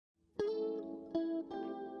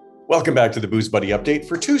Welcome back to the Booze Buddy update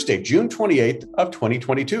for Tuesday, June 28th of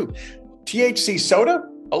 2022. THC soda,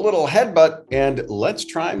 a little headbutt, and let's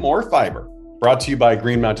try more fiber. Brought to you by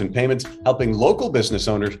Green Mountain Payments, helping local business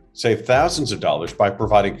owners save thousands of dollars by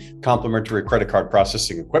providing complimentary credit card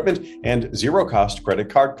processing equipment and zero-cost credit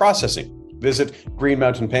card processing. Visit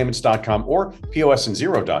greenmountainpayments.com or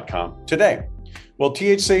posnzero.com today. Well,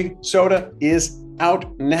 THC soda is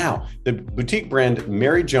out now. The boutique brand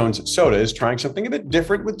Mary Jones Soda is trying something a bit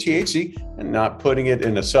different with THC and not putting it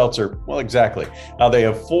in a seltzer. Well, exactly. They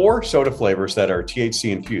have 4 soda flavors that are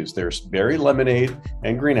THC infused. There's berry lemonade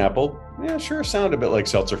and green apple. Yeah, sure sound a bit like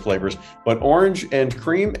seltzer flavors, but orange and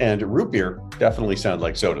cream and root beer definitely sound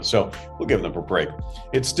like soda. So we'll give them a break.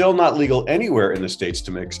 It's still not legal anywhere in the States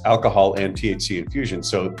to mix alcohol and THC infusion.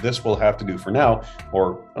 So this will have to do for now,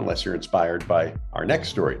 or unless you're inspired by our next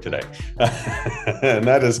story today. And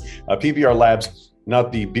that is PBR Labs,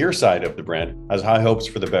 not the beer side of the brand, has high hopes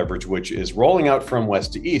for the beverage, which is rolling out from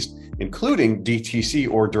west to east, including DTC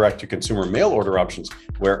or direct-to-consumer mail order options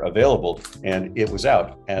where available. And it was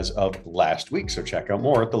out as of last week. So check out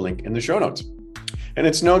more at the link in the show notes. And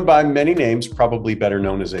it's known by many names, probably better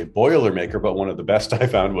known as a Boilermaker, but one of the best I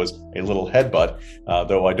found was a little headbutt.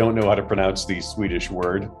 Though I don't know how to pronounce the Swedish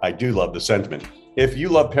word, I do love the sentiment. If you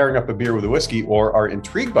love pairing up a beer with a whiskey or are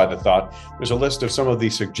intrigued by the thought, there's a list of some of the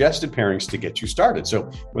suggested pairings to get you started.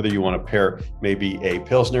 So whether you want to pair maybe a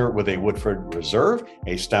Pilsner with a Woodford Reserve,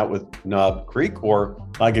 a stout with Knob Creek, or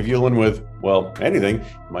Lagavulin with, well, anything,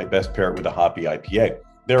 you might best pair it with a hoppy IPA.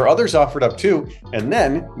 There are others offered up too, and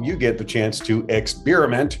then you get the chance to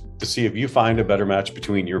experiment to see if you find a better match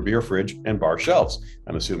between your beer fridge and bar shelves.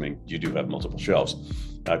 I'm assuming you do have multiple shelves.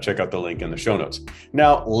 Check out the link in the show notes.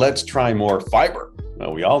 Now, let's try more fiber.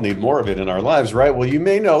 Well, we all need more of it in our lives, right? Well, you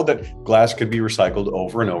may know that glass could be recycled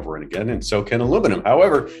over and over and again, and so can aluminum.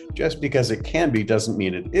 However, just because it can be doesn't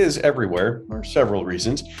mean it is everywhere, for several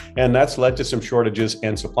reasons. And that's led to some shortages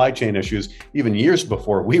and supply chain issues even years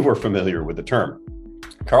before we were familiar with the term.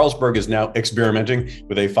 Carlsberg is now experimenting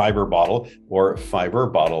with a fiber bottle, or fiber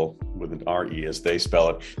bottle with an R-E as they spell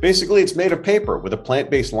it. Basically, it's made of paper with a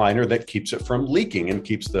plant-based liner that keeps it from leaking and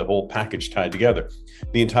keeps the whole package tied together.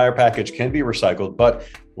 The entire package can be recycled, but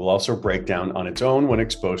will also break down on its own when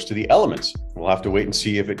exposed to the elements. We'll have to wait and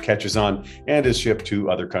see if it catches on and is shipped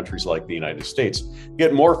to other countries like the United States.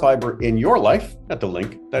 Get more fiber in your life at the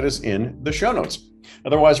link that is in the show notes.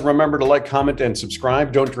 Otherwise, remember to like, comment, and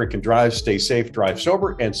subscribe. Don't drink and drive. Stay safe, drive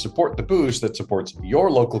sober, and support the booze that supports your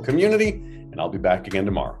local community. And I'll be back again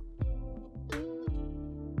tomorrow.